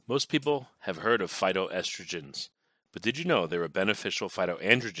Most people have heard of phytoestrogens, but did you know there are beneficial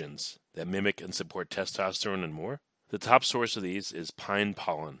phytoandrogens that mimic and support testosterone and more? The top source of these is pine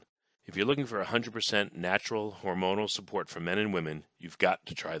pollen. If you're looking for 100% natural hormonal support for men and women, you've got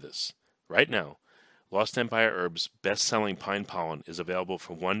to try this. Right now, Lost Empire Herbs' best-selling pine pollen is available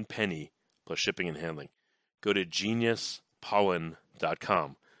for 1 penny plus shipping and handling. Go to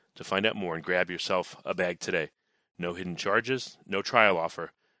geniuspollen.com to find out more and grab yourself a bag today. No hidden charges, no trial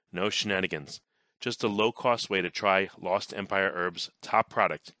offer, no shenanigans. Just a low-cost way to try Lost Empire Herbs' top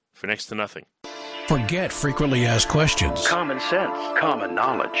product for next to nothing. Forget frequently asked questions. Common sense, common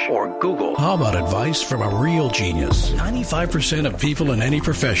knowledge, or Google. How about advice from a real genius? 95% of people in any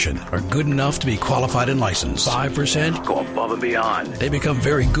profession are good enough to be qualified and licensed. 5% go above and beyond. They become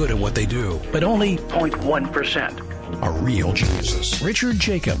very good at what they do, but only 0.1% are real geniuses. Richard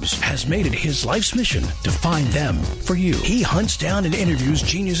Jacobs has made it his life's mission to find them for you. He hunts down and interviews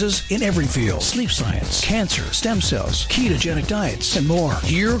geniuses in every field: sleep science, cancer, stem cells, ketogenic diets, and more.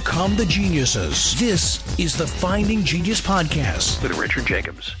 Here come the geniuses. This is the Finding Genius Podcast with Richard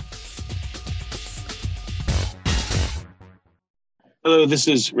Jacobs. Hello, this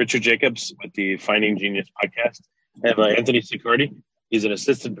is Richard Jacobs with the Finding Genius Podcast. I have Anthony Sicardi. He's an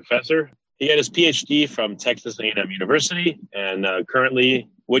assistant professor. He got his PhD from Texas A&M University, and currently,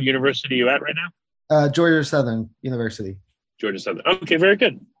 what university are you at right now? Georgia Southern University. Georgia Southern. Okay, very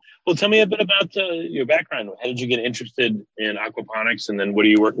good. Well, tell me a bit about your background. How did you get interested in aquaponics, and then what are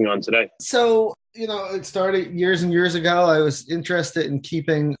you working on today? So, it started years and years ago. I was interested in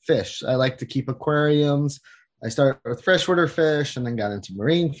keeping fish. I like to keep aquariums. I started with freshwater fish and then got into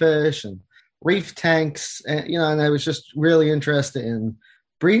marine fish and reef tanks, and I was just really interested in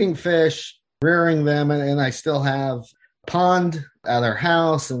breeding fish, rearing them, and I still have a pond at our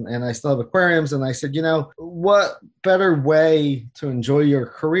house, and I still have aquariums. And I said, what better way to enjoy your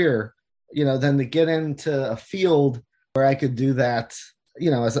career, than to get into a field where I could do that,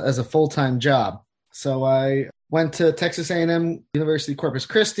 as a full-time job. So I went to Texas A&M University Corpus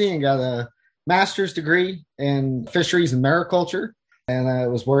Christi and got a master's degree in fisheries and mariculture. And I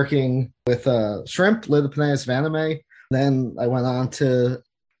was working with shrimp, Lidopenaeus vannamei. Then I went on to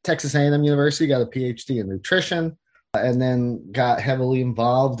Texas A&M University, got a PhD in nutrition, and then got heavily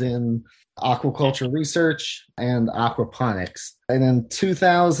involved in aquaculture research and aquaponics. And in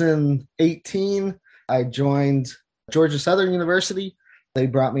 2018, I joined Georgia Southern University. They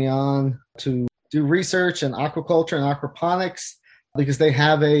brought me on to do research in aquaculture and aquaponics because they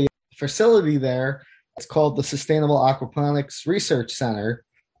have a facility there. It's called the Sustainable Aquaponics Research Center.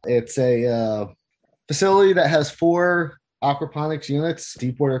 It's a facility that has 4 aquaponics units,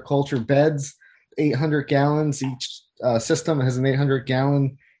 deep water culture beds, 800 gallons. Each system has an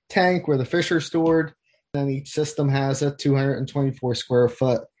 800-gallon tank where the fish are stored. And each system has a 224 square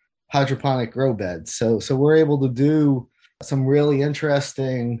foot hydroponic grow bed. So we're able to do some really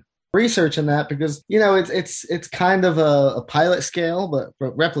interesting research in that because, it's kind of a pilot scale, but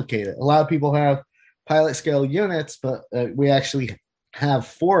replicate it. A lot of people have pilot scale units, but we actually have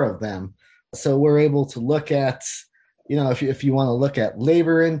 4 of them. So we're able to look at, if you want to look at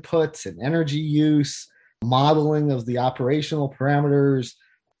labor inputs and energy use, modeling of the operational parameters,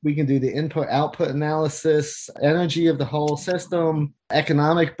 we can do the input-output analysis, energy of the whole system,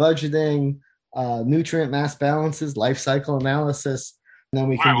 economic budgeting, nutrient mass balances, life cycle analysis. And then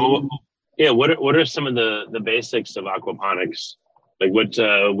we can what are some of the basics of aquaponics? Like what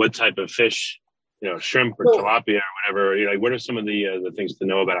type of fish, shrimp or tilapia or whatever, what are some of the things to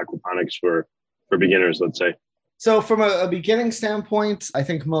know about aquaponics for beginners, let's say? So from a beginning standpoint, I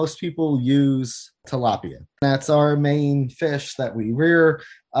think most people use tilapia. That's our main fish that we rear.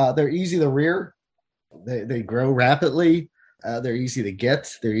 They're easy to rear. They grow rapidly. They're easy to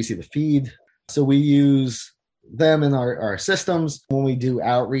get. They're easy to feed. So we use them in our systems when we do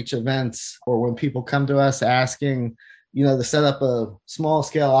outreach events or when people come to us asking, to set up a small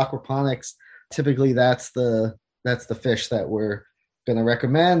scale aquaponics. Typically that's the fish that we're going to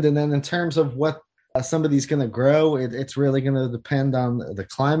recommend. And then in terms of what somebody's going to grow, it's really going to depend on the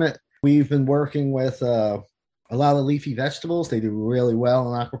climate. We've been working with a lot of leafy vegetables. They do really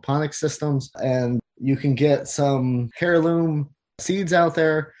well in aquaponics systems. And you can get some heirloom seeds out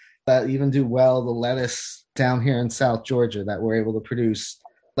there that even do well. The lettuce down here in South Georgia that we're able to produce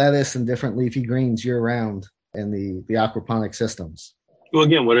lettuce and different leafy greens year round in the aquaponic systems. Well,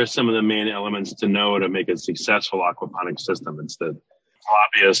 again, what are some of the main elements to know to make a successful aquaponic system? It's the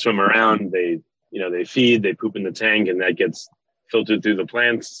tilapia swim around, they feed, they poop in the tank, and that gets filtered through the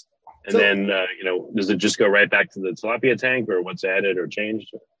plants. And then, does it just go right back to the tilapia tank, or what's added or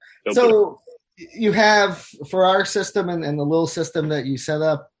changed? So you have, for our system and the little system that you set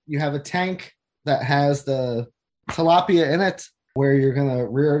up, you have a tank that has the tilapia in it, where you're going to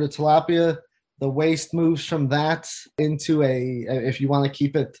rear the tilapia. The waste moves from that into if you want to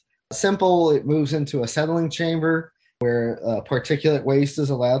keep it simple, it moves into a settling chamber where particulate waste is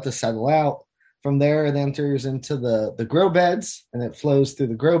allowed to settle out. From there, it enters into the grow beds, and it flows through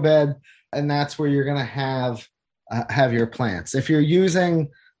the grow bed, and that's where you're going to have your plants. If you're using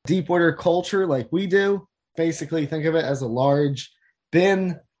deep water culture like we do, basically think of it as a large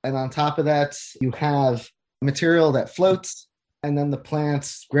bin, and on top of that, you have material that floats, and then the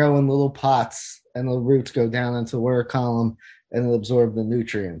plants grow in little pots, and the roots go down into the water column, and it'll absorb the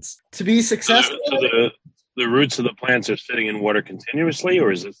nutrients. To be successful... So the roots of the plants are sitting in water continuously,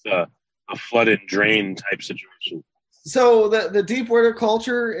 or is this a flood and drain type situation? So the deep water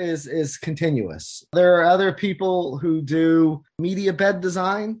culture is continuous. There are other people who do media bed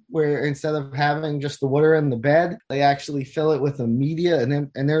design, where instead of having just the water in the bed, they actually fill it with a media,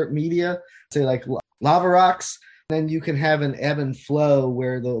 an inert media, say like lava rocks. Then you can have an ebb and flow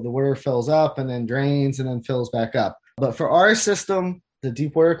where the water fills up and then drains and then fills back up. But for our system, the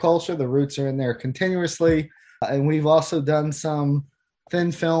deep water culture, the roots are in there continuously. And we've also done some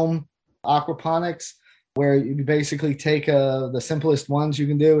thin film aquaponics, where you basically take the simplest ones you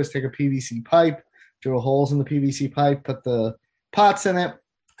can do is take a PVC pipe, drill holes in the PVC pipe, put the pots in it,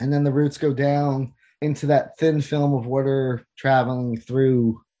 and then the roots go down into that thin film of water traveling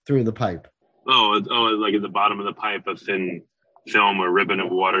through the pipe. Oh, like at the bottom of the pipe, a thin film or ribbon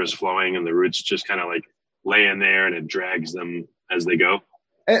of water is flowing, and the roots just kind of like lay in there, and it drags them as they go.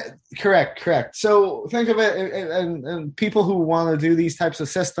 Correct. So think of it, and people who want to do these types of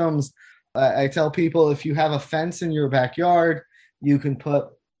systems, I tell people, if you have a fence in your backyard, you can put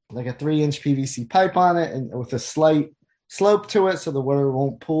like a 3-inch PVC pipe on it, and with a slight slope to it, so the water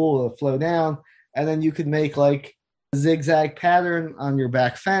won't pool or flow down. And then you could make like a zigzag pattern on your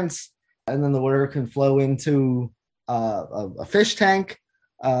back fence, and then the water can flow into a fish tank.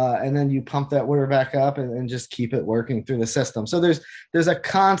 And then you pump that water back up and just keep it working through the system. So there's a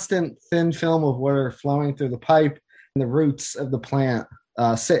constant thin film of water flowing through the pipe, and the roots of the plant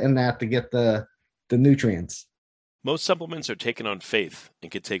sit in that to get the nutrients. Most supplements are taken on faith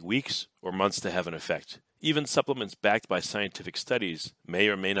and can take weeks or months to have an effect. Even supplements backed by scientific studies may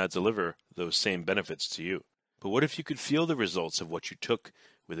or may not deliver those same benefits to you. But what if you could feel the results of what you took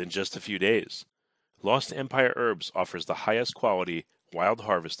within just a few days? Lost Empire Herbs offers the highest quality,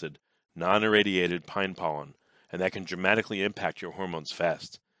 wild-harvested, non-irradiated pine pollen, and that can dramatically impact your hormones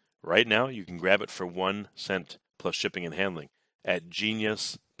fast. Right now, you can grab it for 1 cent plus shipping and handling at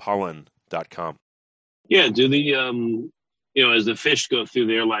geniuspollen.com. Yeah, do the as the fish go through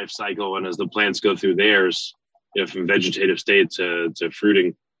their life cycle and as the plants go through theirs, from vegetative state to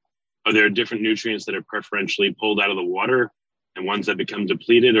fruiting, are there different nutrients that are preferentially pulled out of the water and ones that become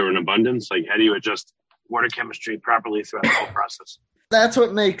depleted or in abundance? Like, how do you adjust water chemistry properly throughout the whole process? That's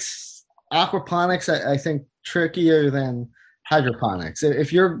what makes aquaponics, I think, trickier than hydroponics.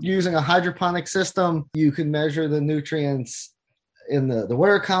 If you're using a hydroponic system, you can measure the nutrients in the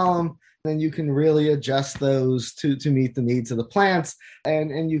water column, then you can really adjust those to meet the needs of the plants.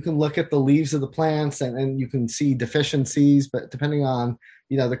 And you can look at the leaves of the plants and you can see deficiencies, but depending on,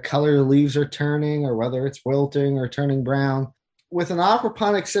 the color the leaves are turning or whether it's wilting or turning brown. With an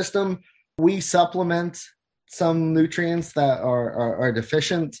aquaponic system, we supplement some nutrients that are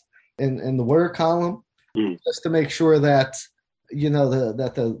deficient in the water column, just to make sure that,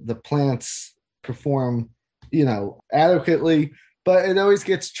 the plants perform, adequately. But it always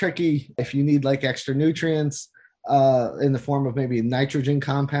gets tricky if you need like extra nutrients in the form of maybe nitrogen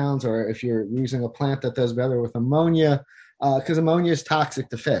compounds, or if you're using a plant that does better with ammonia, because ammonia is toxic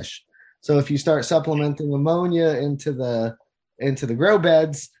to fish. So if you start supplementing ammonia into the grow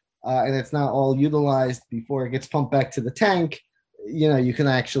beds, and it's not all utilized before it gets pumped back to the tank, you can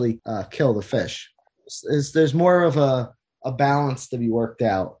actually kill the fish. There's more of a balance to be worked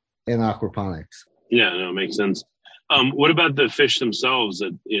out in aquaponics. Yeah, no, it makes sense. What about the fish themselves?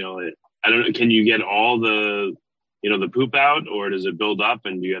 That I don't know. Can you get all the the poop out, or does it build up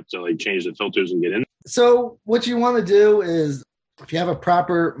and you have to like change the filters and get in? So what you want to do is, if you have a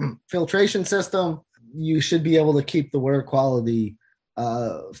proper filtration system, you should be able to keep the water quality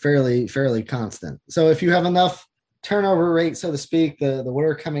fairly constant. So if you have enough turnover rate, so to speak, the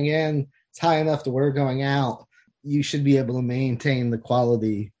water coming in is high enough, the water going out, you should be able to maintain the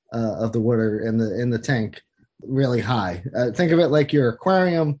quality of the water in the tank really high. Think of it like your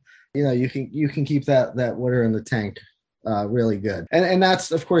aquarium. You can keep that water in the tank really good, and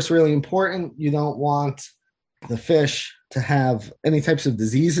that's of course really important. You don't want the fish to have any types of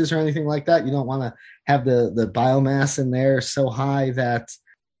diseases or anything like that. You don't want to have the biomass in there so high that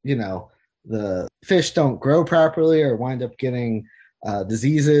the fish don't grow properly or wind up getting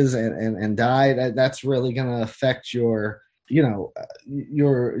diseases and die, that's really going to affect your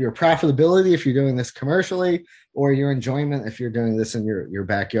profitability if you're doing this commercially, or your enjoyment if you're doing this in your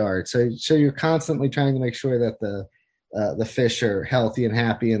backyard. So you're constantly trying to make sure that the fish are healthy and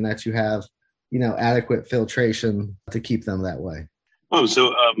happy, and that you have adequate filtration to keep them that way. Oh,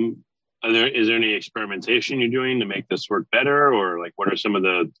 so is there any experimentation you're doing to make this work better, or like what are some of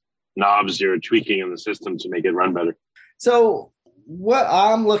the knobs you're tweaking in the system to make it run better? So what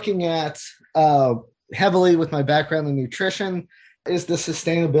I'm looking at heavily with my background in nutrition is the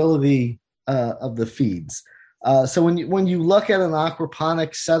sustainability of the feeds. So when you look at an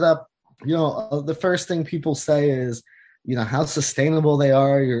aquaponics setup, the first thing people say is, how sustainable they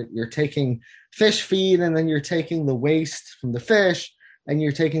are. You're taking fish feed, and then you're taking the waste from the fish, and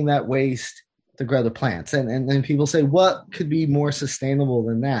you're taking that waste to grow the plants. And then people say, what could be more sustainable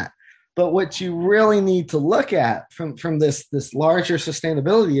than that? But what you really need to look at from this larger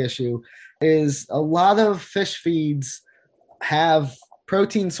sustainability issue is a lot of fish feeds have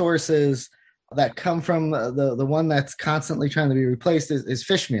protein sources that come from the one that's constantly trying to be replaced is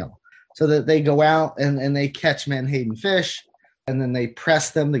fish meal. So that they go out and they catch menhaden fish, and then they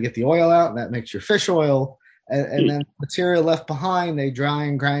press them to get the oil out, and that makes your fish oil. And then material left behind, they dry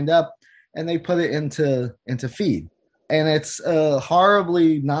and grind up, and they put it into feed. And it's a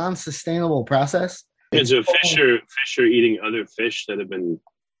horribly non-sustainable process. And so fish are eating other fish that have been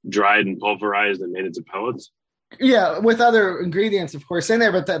dried and pulverized and made into pellets? Yeah, with other ingredients, of course, in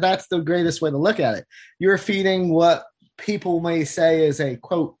there, but that's the greatest way to look at it. You're feeding what people may say is a,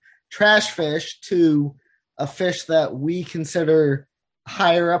 quote, trash fish to a fish that we consider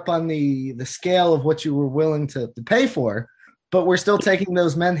higher up on the scale of what you were willing to pay for, but we're still taking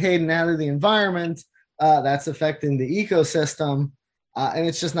those menhaden out of the environment. That's affecting the ecosystem, and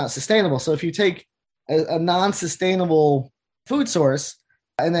it's just not sustainable. So if you take a non-sustainable food source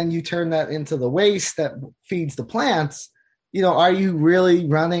and then you turn that into the waste that feeds the plants, are you really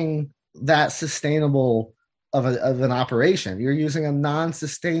running that sustainable of an operation? You're using a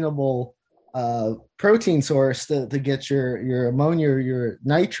non-sustainable protein source to get your ammonia, your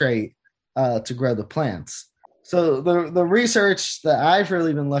nitrate to grow the plants. So the research that I've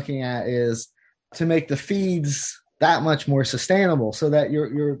really been looking at is to make the feeds that much more sustainable, so that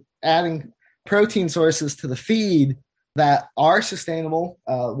you're adding protein sources to the feed that are sustainable.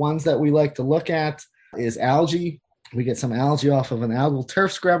 Ones that we like to look at is algae. We get some algae off of an algal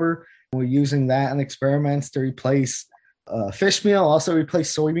turf scrubber. We're using that in experiments to replace fish meal, also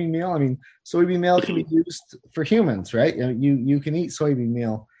replace soybean meal. I mean, soybean meal can be used for humans, right? You can eat soybean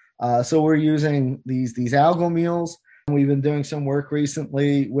meal. So we're using these algal meals. We've been doing some work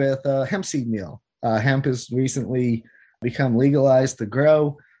recently with hemp seed meal. Hemp has recently become legalized to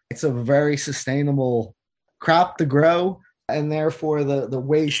grow. It's a very sustainable crop to grow, and therefore the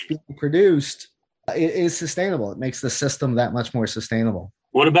waste being produced is sustainable. It makes the system that much more sustainable.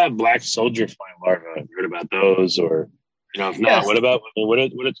 What about black soldier fly larvae? Have you heard about those? Or, if not, yes. What do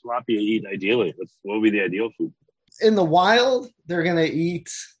tilapia eat ideally? What would be the ideal food? In the wild, they're going to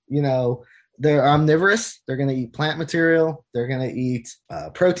eat, they're omnivorous. They're going to eat plant material. They're going to eat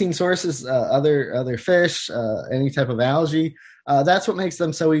protein sources, other fish, any type of algae. That's what makes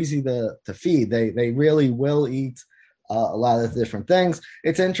them so easy to feed. They really will eat a lot of different things.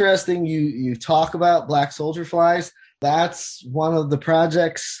 It's interesting you talk about black soldier flies. That's one of the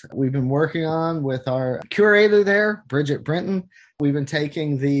projects we've been working on with our curator there, Bridget Brinton. We've been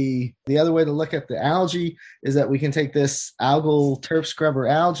taking the other way to look at the algae is that we can take this algal turf scrubber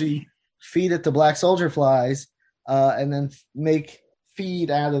algae, feed it to black soldier flies, and then make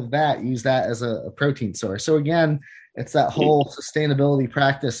feed out of that, use that as a protein source. So again, it's that whole sustainability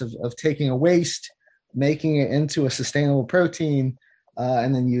practice of taking a waste, making it into a sustainable protein,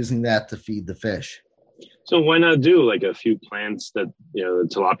 and then using that to feed the fish. So why not do like a few plants that the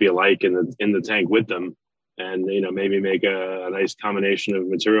tilapia like in the tank with them, and maybe make a nice combination of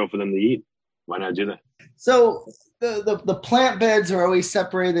material for them to eat? Why not do that? So the plant beds are always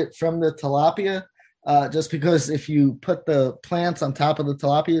separated from the tilapia, just because if you put the plants on top of the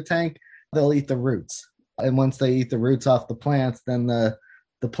tilapia tank, they'll eat the roots. And once they eat the roots off the plants, then the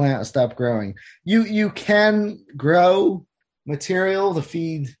plant will stop growing. You can grow material to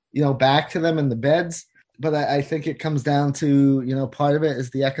feed back to them in the beds, but I think it comes down to part of it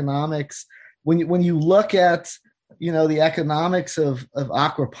is the economics. When you look at the economics of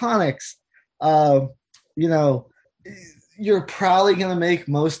aquaponics, you're probably going to make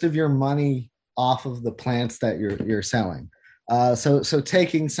most of your money off of the plants that you're selling. So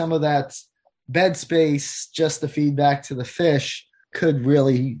taking some of that bed space just to feed back to the fish could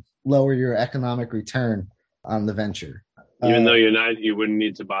really lower your economic return on the venture. Even though you wouldn't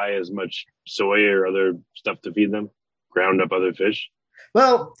need to buy as much soy or other stuff to feed them, ground up other fish.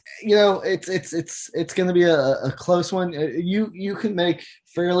 Well, it's going to be a close one. You can make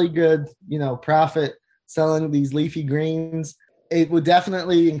fairly good, profit selling these leafy greens. It would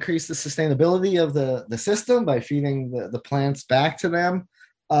definitely increase the sustainability of the system by feeding the plants back to them.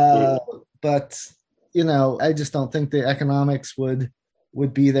 But I just don't think the economics would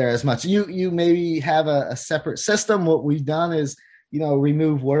be there as much. You maybe have a separate system. What we've done is,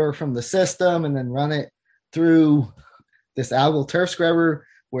 remove water from the system and then run it through this algal turf scrubber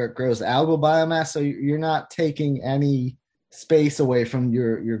where it grows algal biomass. So you're not taking any space away from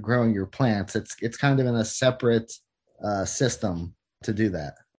your growing your plants. It's kind of in a separate system to do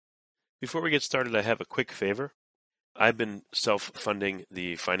that. Before we get started, I have a quick favor. I've been self-funding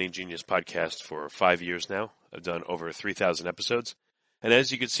the Finding Genius podcast for 5 years now. I've done over 3,000 episodes. And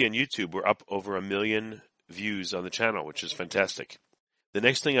as you can see on YouTube, we're up over 1 million views on the channel, which is fantastic. The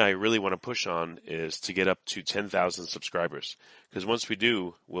next thing I really want to push on is to get up to 10,000 subscribers. Because once we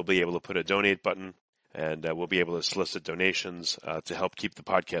do, we'll be able to put a donate button, and we'll be able to solicit donations to help keep the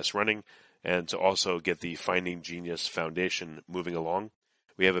podcast running and to also get the Finding Genius Foundation moving along.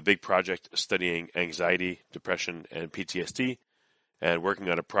 We have a big project studying anxiety, depression, and PTSD, and working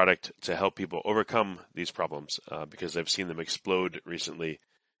on a product to help people overcome these problems because I've seen them explode recently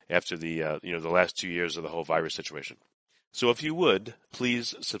after the last 2 years of the whole virus situation. So if you would,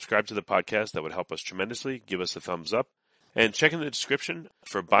 please subscribe to the podcast. That would help us tremendously. Give us a thumbs up. And check in the description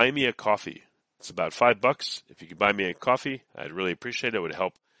for Buy Me a Coffee. It's about $5. If you could buy me a coffee, I'd really appreciate it. It would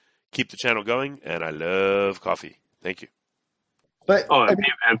help keep the channel going, and I love coffee. Thank you. But have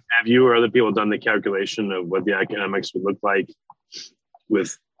you or other people done the calculation of what the economics would look like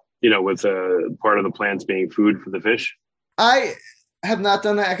with part of the plants being food for the fish? I have not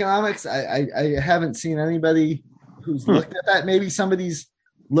done the economics. I haven't seen anybody who's looked at that. Maybe somebody's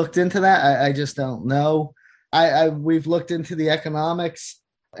looked into that. I just don't know. We've looked into the economics,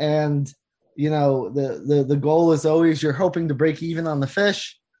 and the goal is always you're hoping to break even on the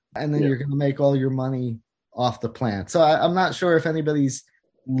fish, and then you're going to make all your money off the plant. So I'm not sure if anybody's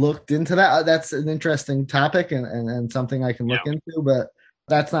looked into that. That's an interesting topic and something I can look into, but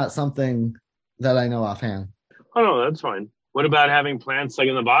that's not something that I know offhand. Oh no, that's fine. What about having plants like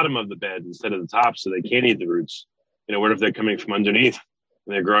in the bottom of the bed instead of the top so they can't eat the roots? What if they're coming from underneath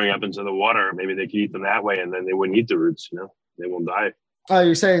and they're growing up into the water? Maybe they could eat them that way and then they wouldn't eat the roots, they won't die. Oh,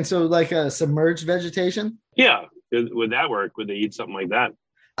 you're saying so like a submerged vegetation? Yeah. Would that work? Would they eat something like that?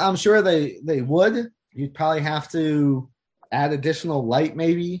 I'm sure they would. You'd probably have to add additional light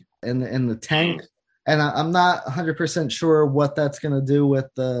maybe in the tank. And I'm not 100% sure what that's going to do with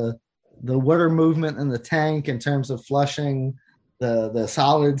the water movement in the tank in terms of flushing the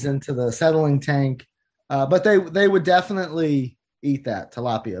solids into the settling tank. But they would definitely eat that.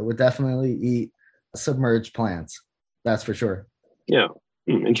 Tilapia would definitely eat submerged plants. That's for sure. Yeah.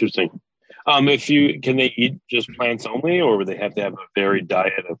 Interesting. Can they eat just plants only, or would they have to have a varied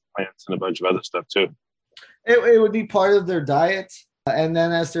diet of plants and a bunch of other stuff too? It would be part of their diet. And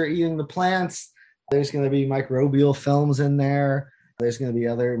then as they're eating the plants, there's going to be microbial films in there. There's going to be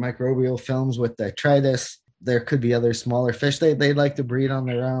other microbial films with detritus. There could be other smaller fish. They like to breed on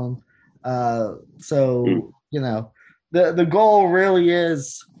their own. The goal really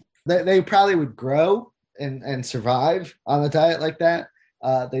is that they probably would grow and survive on a diet like that.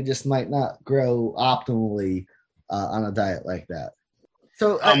 They just might not grow optimally on a diet like that.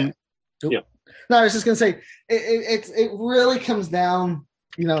 So, No, I was just going to say it really comes down,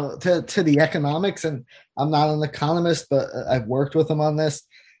 to the economics. And I'm not an economist, but I've worked with them on this.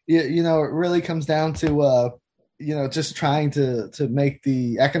 It really comes down to just trying to make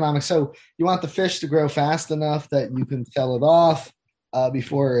the economics. So you want the fish to grow fast enough that you can sell it off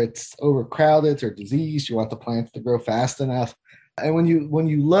before it's overcrowded or diseased. You want the plants to grow fast enough. And when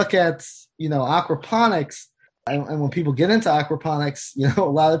you look at, aquaponics, and when people get into aquaponics, a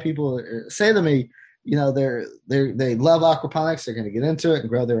lot of people say to me, they love aquaponics. They're going to get into it and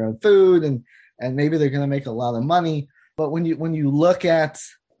grow their own food, and maybe they're going to make a lot of money. But when you look at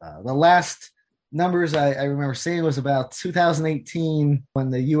the last numbers I remember seeing was about 2018 when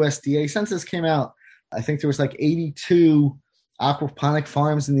the USDA census came out. I think there was like 82 aquaponic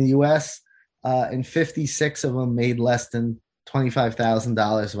farms in the U.S. And 56 of them made less than $25,000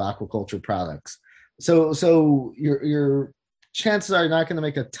 of aquaculture products. So your chances are you're not going to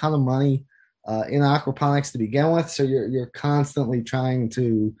make a ton of money in aquaponics to begin with. So you're constantly trying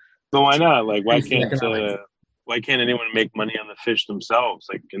to. But why not? Like, why can't anyone make money on the fish themselves?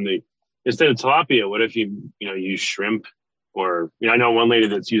 Like, can they, instead of tilapia, what if you use shrimp Or, I know one lady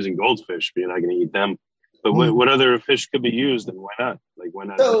that's using goldfish, but you're not going to eat them. But what other fish could be used, and why not? Like, why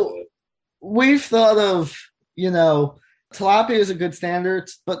not? So we've thought of, tilapia is a good standard,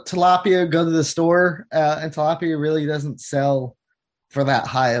 but tilapia, go to the store, and tilapia really doesn't sell for that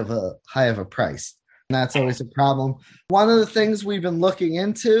high of a price. And that's always a problem. One of the things we've been looking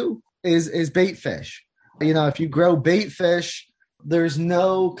into is bait fish. If you grow bait fish, there's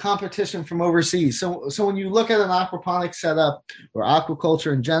no competition from overseas. So when you look at an aquaponics setup or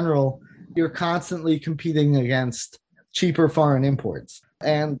aquaculture in general, you're constantly competing against cheaper foreign imports.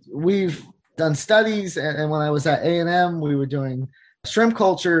 And we've done studies, and when I was at A&M, we were doing shrimp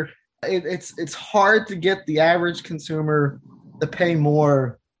culture. It's hard to get the average consumer to pay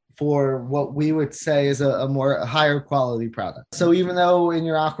more for what we would say is a higher quality product. So even though in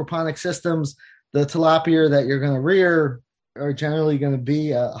your aquaponic systems, the tilapia that you're going to rear are generally going to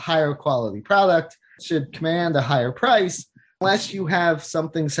be a higher quality product, should command a higher price, unless you have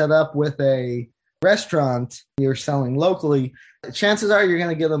something set up with a restaurant you're selling locally, chances are you're going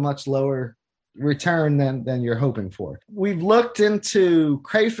to get a much lower return than you're hoping for. We've looked into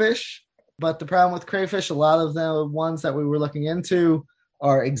crayfish, but the problem with crayfish, a lot of the ones that we were looking into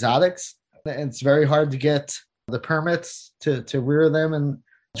are exotics. It's very hard to get the permits to rear them in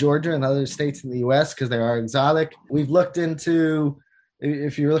Georgia and other states in the U.S. because they are exotic. We've looked into,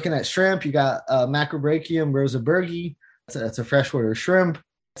 if you're looking at shrimp, you got Macrobrachium roseburgi. It's a freshwater shrimp.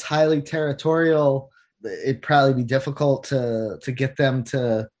 It's highly territorial. It'd probably be difficult to get them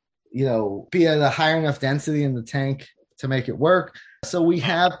to, be at a high enough density in the tank to make it work. So we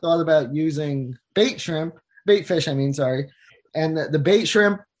have thought about using bait fish. And the bait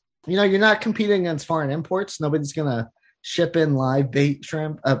shrimp, you're not competing against foreign imports. Nobody's going to ship in live bait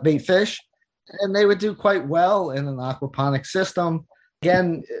fish, and they would do quite well in an aquaponic system.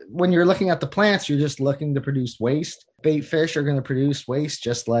 Again, when you're looking at the plants, you're just looking to produce waste. Bait fish are going to produce waste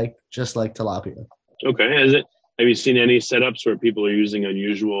just like tilapia. Okay. Have you seen any setups where people are using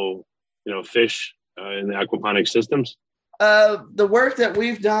unusual, fish in the aquaponic systems? The work that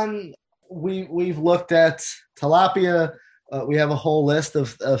we've done, we've looked at tilapia. We have a whole list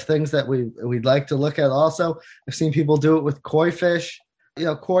of things that we'd like to look at also. I've seen people do it with koi fish.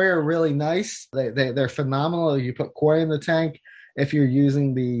 Koi are really nice. They're phenomenal. You put koi in the tank. If you're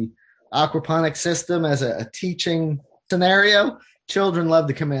using the aquaponic system as a teaching scenario, children love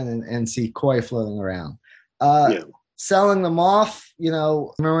to come in and see koi floating around. Selling them off,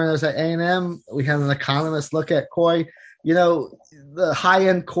 remember when I was at A&M, we had an economist look at koi. The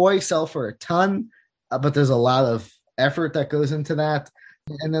high-end koi sell for a ton, but there's a lot of effort that goes into that.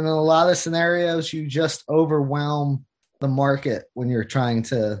 And then in a lot of scenarios, you just overwhelm the market when you're trying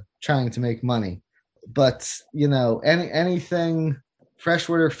to make money. But, anything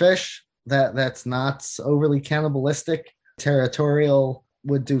freshwater fish that's not overly cannibalistic, territorial,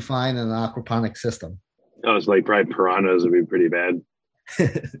 would do fine in an aquaponic system. Oh, it's like probably piranhas would be pretty bad.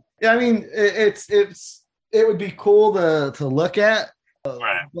 Yeah, it would be cool to look at,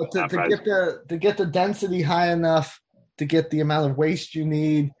 right. But to get the density high enough to get the amount of waste you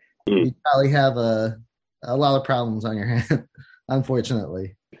need, you probably have a lot of problems on your hand,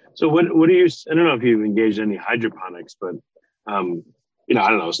 unfortunately. So what do you? I don't know if you've engaged in any hydroponics, but I don't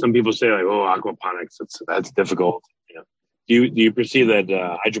know. Some people say like, oh, aquaponics, that's difficult. Do you perceive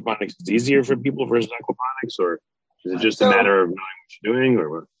that hydroponics is easier for people versus aquaponics, or is it just a matter of knowing what you're doing, or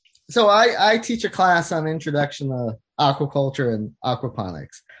what? So I teach a class on introduction to aquaculture and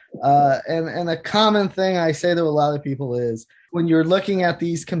aquaponics. And a common thing I say to a lot of people is when you're looking at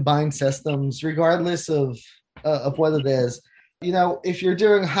these combined systems, regardless of what it is, if you're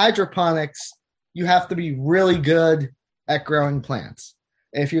doing hydroponics, you have to be really good at growing plants.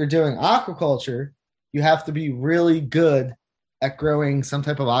 If you're doing aquaculture, you have to be really good at growing some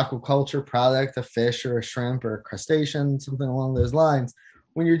type of aquaculture product, a fish or a shrimp or a crustacean, something along those lines.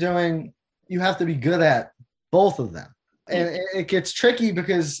 When you're doing, you have to be good at both of them. And it gets tricky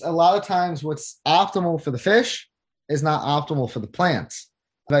because a lot of times what's optimal for the fish is not optimal for the plants.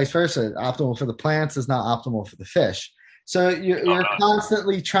 Vice versa, optimal for the plants is not optimal for the fish. So you're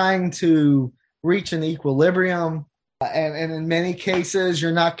constantly trying to reach an equilibrium. And in many cases,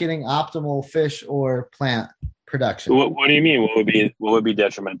 you're not getting optimal fish or plant production. What do you mean? What would be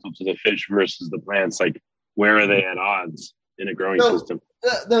detrimental to the fish versus the plants? Like, where are they at odds in a growing system?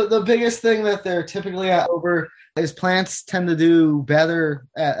 The biggest thing that they're typically at over is plants tend to do better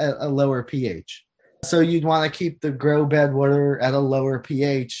at a lower pH. So you'd want to keep the grow bed water at a lower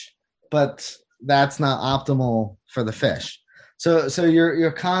pH, but that's not optimal for the fish. So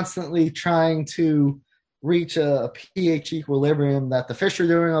you're constantly trying to reach a pH equilibrium that the fish are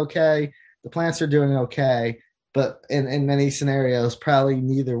doing okay, the plants are doing okay, but in many scenarios, probably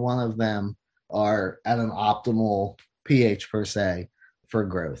neither one of them are at an optimal pH per se for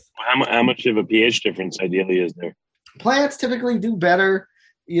growth. How much of a pH difference ideally is there? Plants typically do better,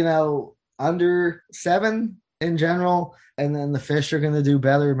 under 7 in general, and then the fish are going to do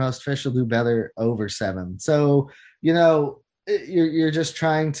better. Most fish will do better over 7. So, you're just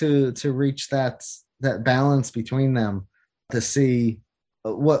trying to reach that balance between them to see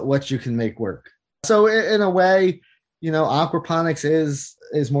what you can make work. So in a way, aquaponics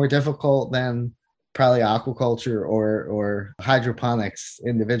is more difficult than probably aquaculture or hydroponics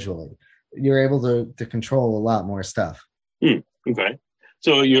individually. You're able to control a lot more stuff. Okay.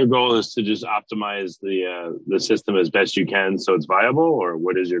 So your goal is to just optimize the system as best you can so it's viable, or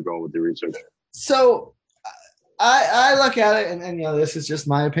what is your goal with the research? So I look at it, and this is just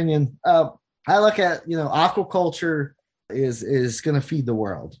my opinion. I look at, aquaculture is going to feed the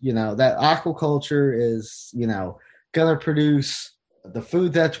world. That aquaculture is, going to produce the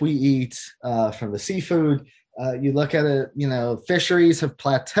food that we eat from the seafood. You look at it, fisheries have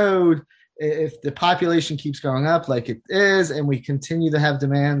plateaued. If the population keeps going up like it is, and we continue to have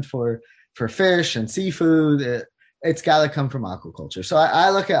demand for fish and seafood, it's got to come from aquaculture. So I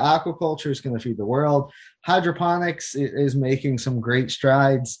look at aquaculture is going to feed the world. Hydroponics is making some great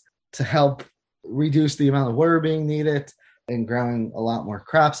strides to help reduce the amount of water being needed and growing a lot more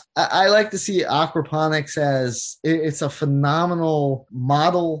crops. I like to see aquaponics as it's a phenomenal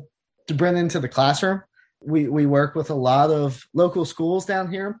model to bring into the classroom. We work with a lot of local schools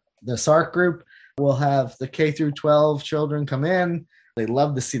down here. The SARC group will have the K through 12 children come in. They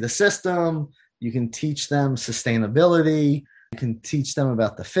love to see the system. You can teach them sustainability. You can teach them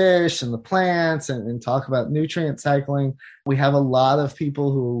about the fish and the plants and talk about nutrient cycling. We have a lot of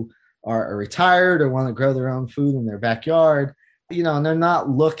people who are retired or want to grow their own food in their backyard, and they're not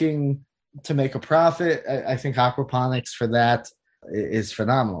looking to make a profit. I think aquaponics for that is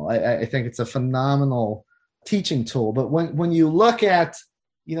phenomenal. I think it's a phenomenal teaching tool. But when you look at,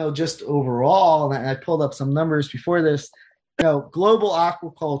 just overall, and I pulled up some numbers before this, global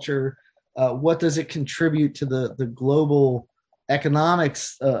aquaculture, what does it contribute to the global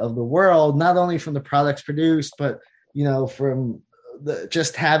economics of the world, not only from the products produced, but, from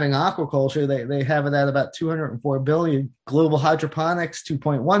just having aquaculture, they have it at about 204 billion. Global hydroponics,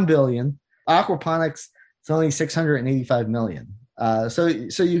 2.1 billion. Aquaponics, it's only 685 million. So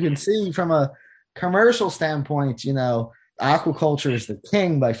you can see from a commercial standpoint, aquaculture is the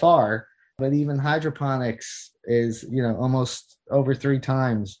king by far, but even hydroponics is, almost over 3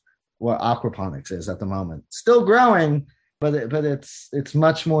 times what aquaponics is at the moment. Still growing, but it's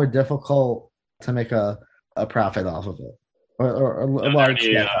much more difficult to make a profit off of it. Or a large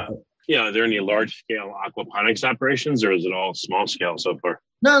scale. Are there any large scale aquaponics operations, or is it all small scale so far?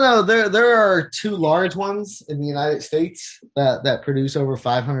 No. There are 2 large ones in the United States that produce over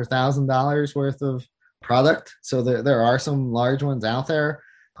 $500,000 worth of product. So there are some large ones out there.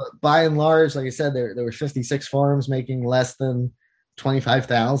 But by and large, like I said, there were 56 farms making less than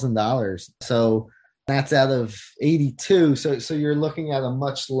 $25,000. So that's out of 82. So you're looking at a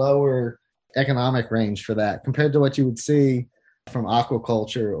much lower economic range for that compared to what you would see from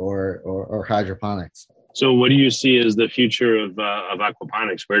aquaculture or hydroponics. So what do you see as the future of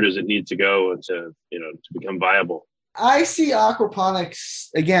aquaponics? Where does it need to go to become viable? I see aquaponics,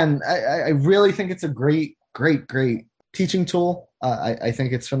 again, I really think it's a great teaching tool. I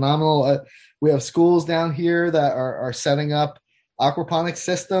think it's phenomenal. We have schools down here that are setting up aquaponics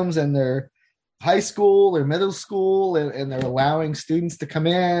systems in their high school or middle school, and they're allowing students to come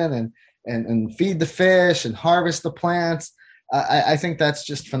in and feed the fish and harvest the plants. I think that's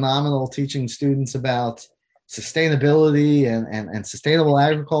just phenomenal, teaching students about sustainability and sustainable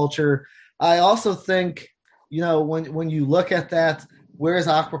agriculture. I also think, when you look at that, where is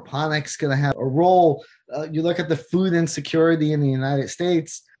aquaponics going to have a role? You look at the food insecurity in the United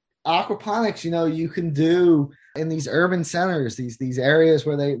States. Aquaponics, you can do in these urban centers, these areas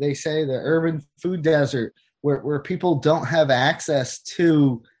where they say the urban food desert, where people don't have access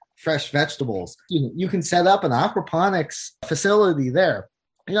to fresh vegetables. You can set up an aquaponics facility there.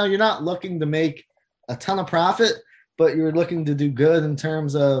 You're not looking to make a ton of profit, but you're looking to do good in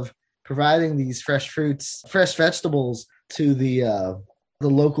terms of providing these fresh fruits, fresh vegetables to the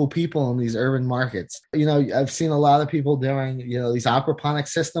local people in these urban markets. I've seen a lot of people doing, these aquaponics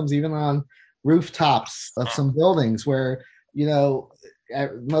systems, even on rooftops of some buildings where,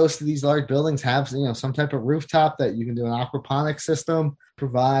 most of these large buildings have, some type of rooftop that you can do an aquaponics system,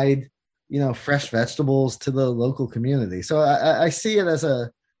 provide, fresh vegetables to the local community. So I see it as a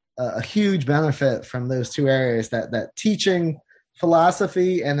huge benefit from those 2 areas, that teaching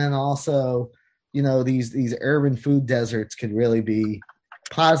philosophy, and then also these urban food deserts could really be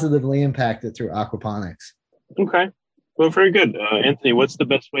positively impacted through aquaponics. Okay. Well, very good. Anthony, what's the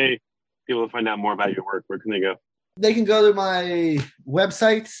best way people to find out more about your work? Where can they go? They can go to my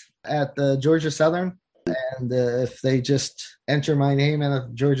website at the Georgia Southern, and if they just enter my name at the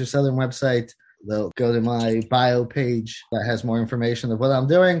Georgia Southern website, they'll go to my bio page that has more information of what I'm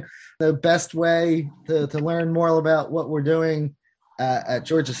doing. The best way to learn more about what we're doing at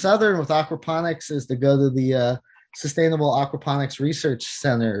Georgia Southern with aquaponics is to go to the Sustainable Aquaponics Research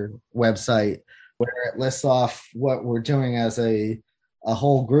Center website, where it lists off what we're doing as a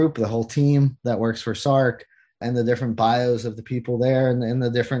whole group, the whole team that works for SARC, and the different bios of the people there and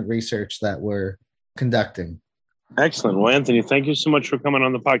the different research that we're conducting. Excellent. Well, Anthony, thank you so much for coming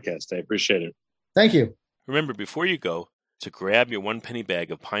on the podcast. I appreciate it. Thank you. Remember, before you go, to grab your 1 penny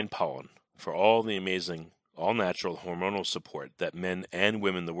bag of pine pollen for all the amazing, all-natural hormonal support that men and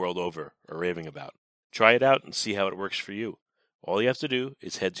women the world over are raving about. Try it out and see how it works for you. All you have to do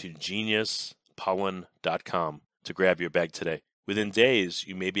is head to geniuspollen.com to grab your bag today. Within days,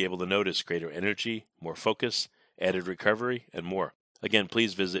 you may be able to notice greater energy, more focus, added recovery, and more. Again,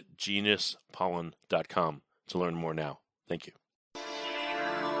 please visit geniuspollen.com to learn more now. Thank you.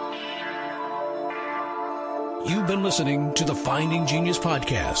 You've been listening to the Finding Genius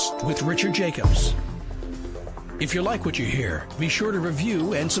podcast with Richard Jacobs. If you like what you hear, be sure to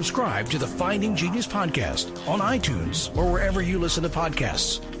review and subscribe to the Finding Genius podcast on iTunes or wherever you listen to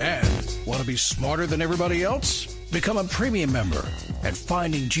podcasts. And want to be smarter than everybody else? Become a premium member at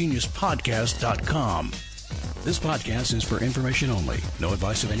findinggeniuspodcast.com. This podcast is for information only. No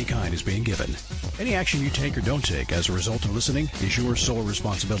advice of any kind is being given. Any action you take or don't take as a result of listening is your sole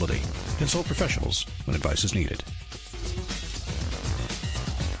responsibility. Consult professionals when advice is needed.